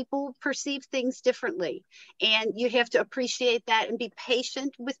 and people perceive things differently. And you have to appreciate that and be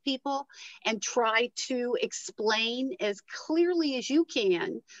patient with people and try to explain as clearly as you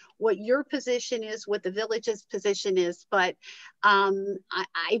can what your position is, what the village's position is. But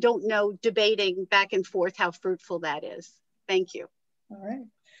I don't know, debating back and forth, how fruitful that is. Thank you. All right.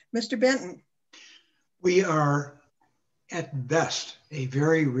 Mr. Benton. We are at best a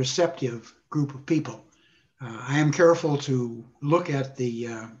very receptive group of people. I am careful to look at the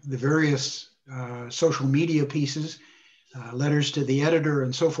various social media pieces, letters to the editor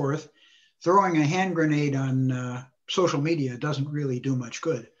and so forth. Throwing a hand grenade on social media doesn't really do much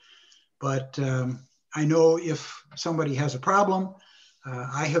good. But I know if somebody has a problem,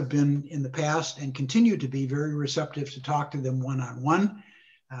 I have been in the past and continue to be very receptive to talk to them one-on-one.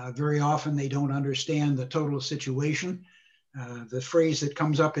 Very often they don't understand the total situation. The phrase that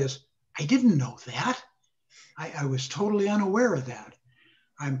comes up is, "I didn't know that. I was totally unaware of that."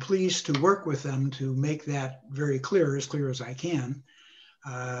 I'm pleased to work with them to make that very clear as I can.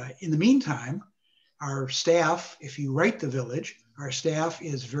 In the meantime, our staff, if you write the village, our staff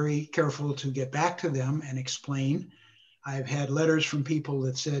is very careful to get back to them and explain. I've had letters from people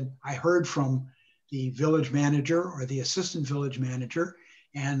that said, "I heard from the village manager or the assistant village manager,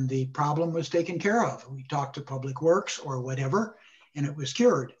 and the problem was taken care of. We talked to Public Works or whatever, and it was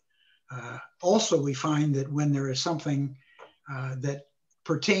cured." Also, we find that when there is something that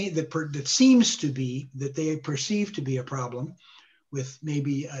seems to be, that they perceive to be a problem, with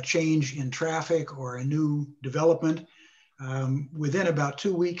maybe a change in traffic or a new development, within about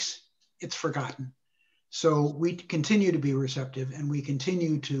 2 weeks, it's forgotten. So we continue to be receptive, and we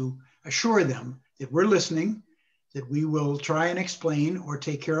continue to assure them that we're listening, that we will try and explain or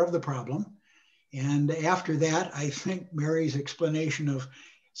take care of the problem. And after that, I think Mary's explanation of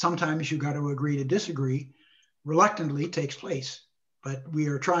sometimes you got to agree to disagree reluctantly takes place. But we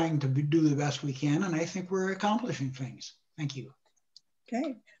are trying to do the best we can, and I think we're accomplishing things. Thank you.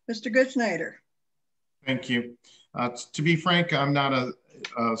 Okay, Mr. Goodsnyder. Thank you. To be frank, I'm not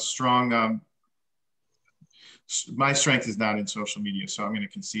a strong, my strength is not in social media, so I'm going to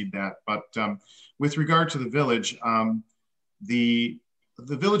concede that. But with regard to the village, the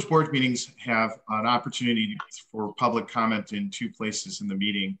village board meetings have an opportunity for public comment in 2 places in the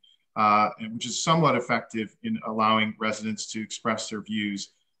meeting, which is somewhat effective in allowing residents to express their views,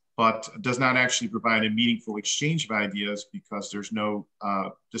 but does not actually provide a meaningful exchange of ideas because there's no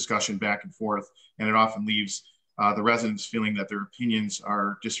discussion back and forth, and it often leaves the residents feeling that their opinions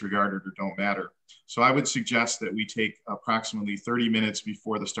are disregarded or don't matter. So I would suggest that we take approximately 30 minutes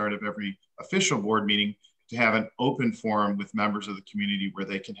before the start of every official board meeting to have an open forum with members of the community where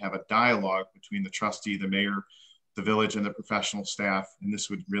they can have a dialogue between the trustee, the mayor, the village, and the professional staff. And this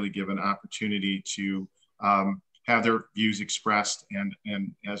would really give an opportunity to have their views expressed.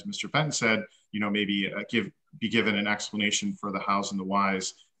 And as Mr. Benton said, you know, maybe be given an explanation for the hows and the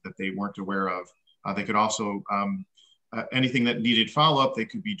whys that they weren't aware of. They could also, anything that needed follow-up, they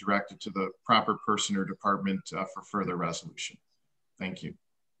could be directed to the proper person or department for further resolution. Thank you.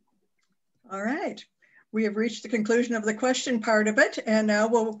 All right. We have reached the conclusion of the question part of it, and now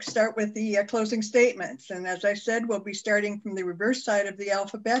we'll start with the closing statements. And as I said, we'll be starting from the reverse side of the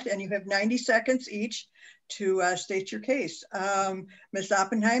alphabet, and you have 90 seconds each to state your case. Ms.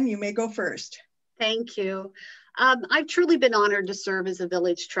 Oppenheim, you may go first. Thank you. I've truly been honored to serve as a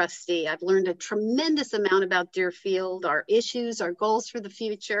village trustee. I've learned a tremendous amount about Deerfield, our issues, our goals for the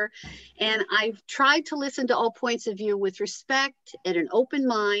future, and I've tried to listen to all points of view with respect and an open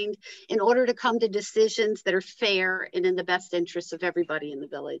mind in order to come to decisions that are fair and in the best interests of everybody in the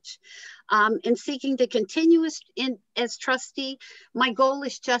village. In seeking to continue as trustee, my goal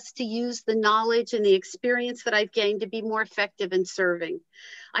is just to use the knowledge and the experience that I've gained to be more effective in serving.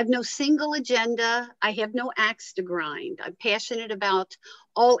 I've no single agenda. I have no access axe to grind. I'm passionate about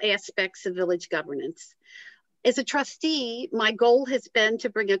all aspects of village governance. As a trustee, my goal has been to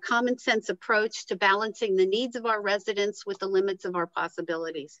bring a common sense approach to balancing the needs of our residents with the limits of our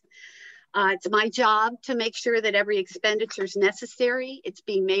possibilities. It's my job to make sure that every expenditure is necessary, it's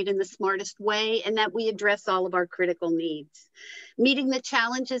being made in the smartest way, and that we address all of our critical needs. Meeting the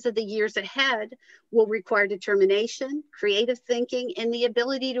challenges of the years ahead will require determination, creative thinking, and the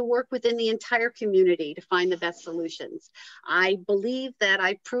ability to work within the entire community to find the best solutions. I believe that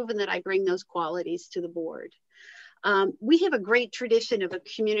I've proven that I bring those qualities to the board. We have a great tradition of a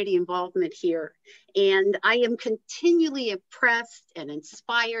community involvement here, and I am continually impressed and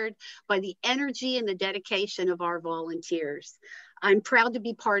inspired by the energy and the dedication of our volunteers. I'm proud to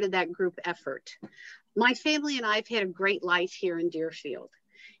be part of that group effort. My family and I have had a great life here in Deerfield,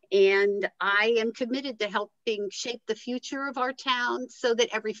 and I am committed to helping shape the future of our town so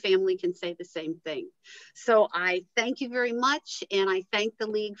that every family can say the same thing. So I thank you very much, and I thank the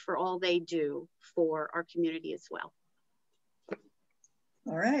League for all they do for our community as well.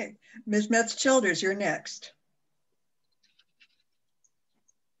 All right, Ms. Metts-Childers, you're next.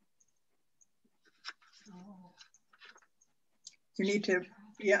 You need to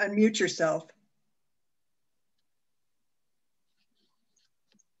unmute yourself.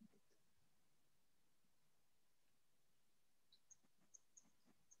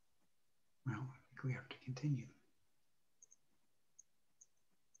 Well, I think we have to continue.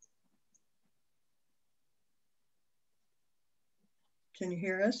 Can you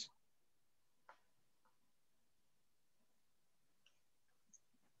hear us?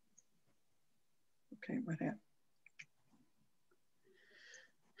 Okay, what happened?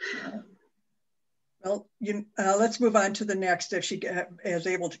 Well, let's move on to the next. If she is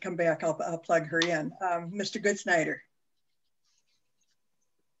able to come back, I'll plug her in. Mr. Goodsnyder.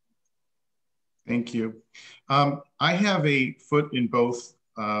 Thank you. I have a foot in both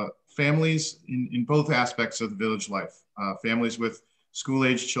families, in both aspects of the village life, families with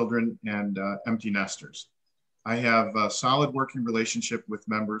school-age children and empty nesters. I have a solid working relationship with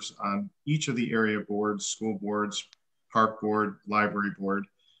members on each of the area boards, school boards, park board, library board.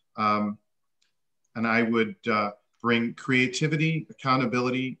 And I would bring creativity,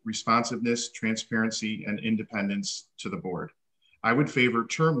 accountability, responsiveness, transparency, and independence to the board. I would favor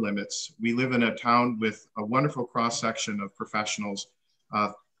term limits. We live in a town with a wonderful cross-section of professionals,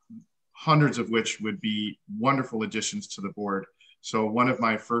 hundreds of which would be wonderful additions to the board. So one of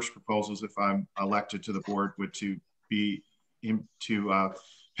my first proposals, if I'm elected to the board, would to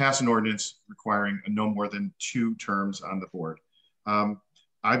pass an ordinance requiring no more than 2 terms on the board.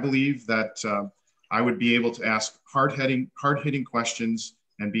 I believe that I would be able to ask hard-hitting questions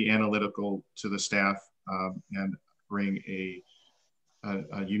and be analytical to the staff and bring a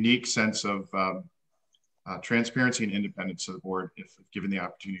unique sense of transparency and independence to the board if given the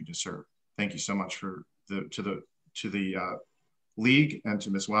opportunity to serve. Thank you so much for to the League and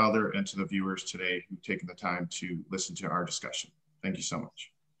to Ms. Wilder and to the viewers today who've taken the time to listen to our discussion. Thank you so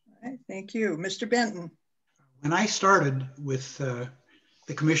much. All right, thank you. Mr. Benton. When I started with the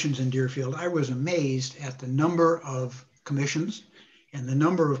commissions in Deerfield, I was amazed at the number of commissions and the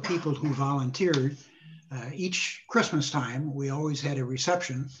number of people who volunteered. Each Christmas time, we always had a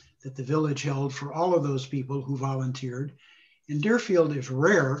reception that the village held for all of those people who volunteered. And Deerfield is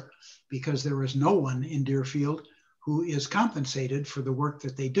rare because there is no one in Deerfield who is compensated for the work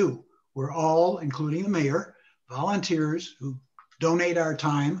that they do. We're all, including the mayor, volunteers who donate our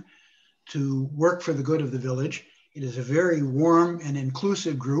time to work for the good of the village. It is a very warm and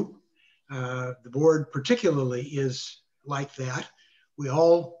inclusive group. The board particularly is like that. We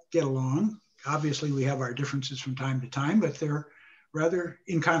all get along. Obviously, we have our differences from time to time, but they're rather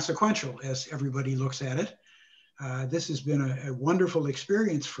inconsequential as everybody looks at it. This has been a wonderful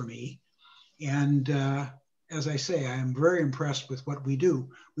experience for me. And as I say, I am very impressed with what we do.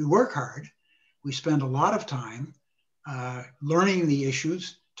 We work hard. We spend a lot of time learning the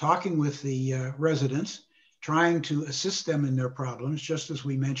issues, talking with the residents, trying to assist them in their problems, just as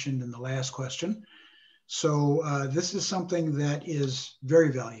we mentioned in the last question. So this is something that is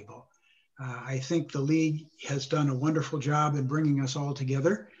very valuable. I think the League has done a wonderful job in bringing us all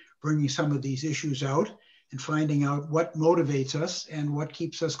together, bringing some of these issues out and finding out what motivates us and what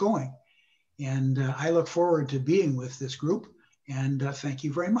keeps us going. And I look forward to being with this group, and thank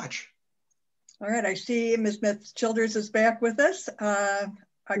you very much. All right, I see Ms. Metts-Childers is back with us.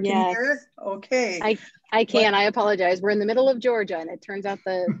 Can you hear her? Okay. I can. I apologize. We're in the middle of Georgia, and it turns out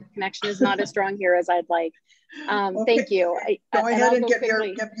the connection is not as strong here as I'd like. Okay. Thank you. Go ahead and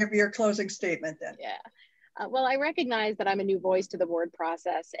give your closing statement then. Yeah. Well, I recognize that I'm a new voice to the board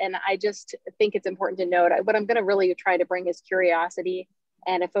process, and I just think it's important to note what I'm going to really try to bring is curiosity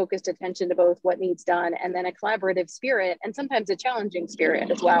and a focused attention to both what needs done and then a collaborative spirit and sometimes a challenging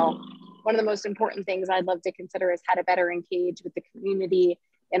spirit as well. One of the most important things I'd love to consider is how to better engage with the community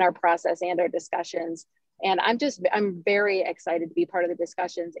in our process and our discussions. And I'm very excited to be part of the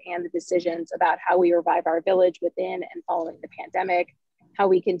discussions and the decisions about how we revive our village within and following the pandemic, how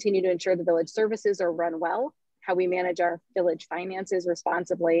we continue to ensure the village services are run well, how we manage our village finances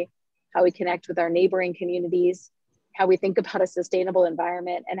responsibly, how we connect with our neighboring communities, how we think about a sustainable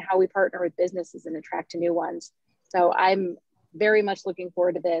environment, and how we partner with businesses and attract new ones. So I'm very much looking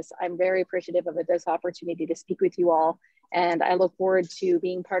forward to this. I'm very appreciative of this opportunity to speak with you all. And I look forward to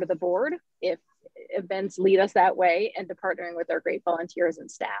being part of the board if events lead us that way and to partnering with our great volunteers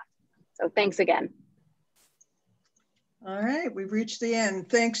and staff. So thanks again. All right, we've reached the end.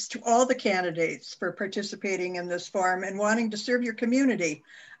 Thanks to all the candidates for participating in this forum and wanting to serve your community.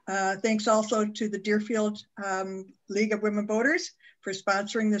 Thanks also to the Deerfield League of Women Voters for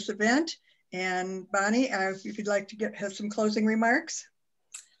sponsoring this event. And Bonnie, if you'd like to have some closing remarks.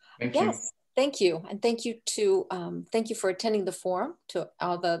 Thank you. Yes, thank you. And thank you for attending the forum, to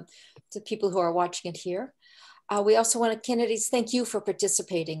all the people who are watching it here. We also want to, candidates, thank you for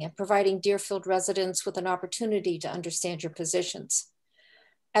participating and providing Deerfield residents with an opportunity to understand your positions.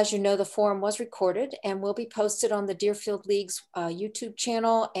 As you know, the forum was recorded and will be posted on the Deerfield League's YouTube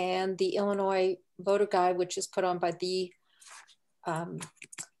channel and the Illinois Voter Guide, which is put on by the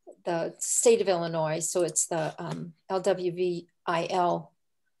state of Illinois. So it's the LWVIL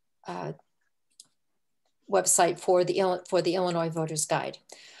website for the Illinois Voters Guide.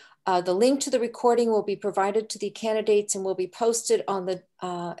 The link to the recording will be provided to the candidates and will be posted on the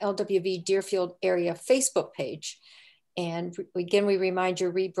LWV Deerfield Area Facebook page. And again, we remind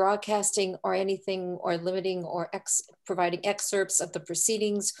you, rebroadcasting or anything or limiting or providing excerpts of the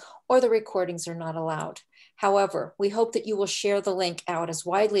proceedings or the recordings are not allowed. However, we hope that you will share the link out as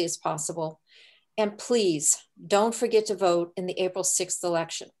widely as possible. And please don't forget to vote in the April 6th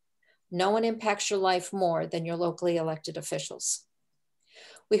election. No one impacts your life more than your locally elected officials.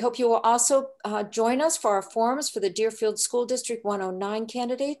 We hope you will also join us for our forums for the Deerfield School District 109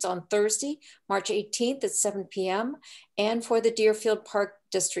 candidates on Thursday, March 18th at 7 p.m. and for the Deerfield Park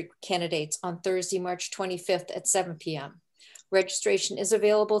District candidates on Thursday, March 25th at 7 p.m. Registration is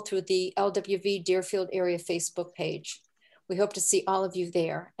available through the LWV Deerfield Area Facebook page. We hope to see all of you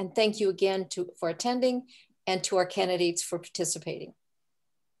there. And thank you again for attending and to our candidates for participating.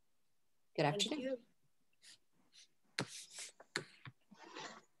 Good afternoon. Thank you.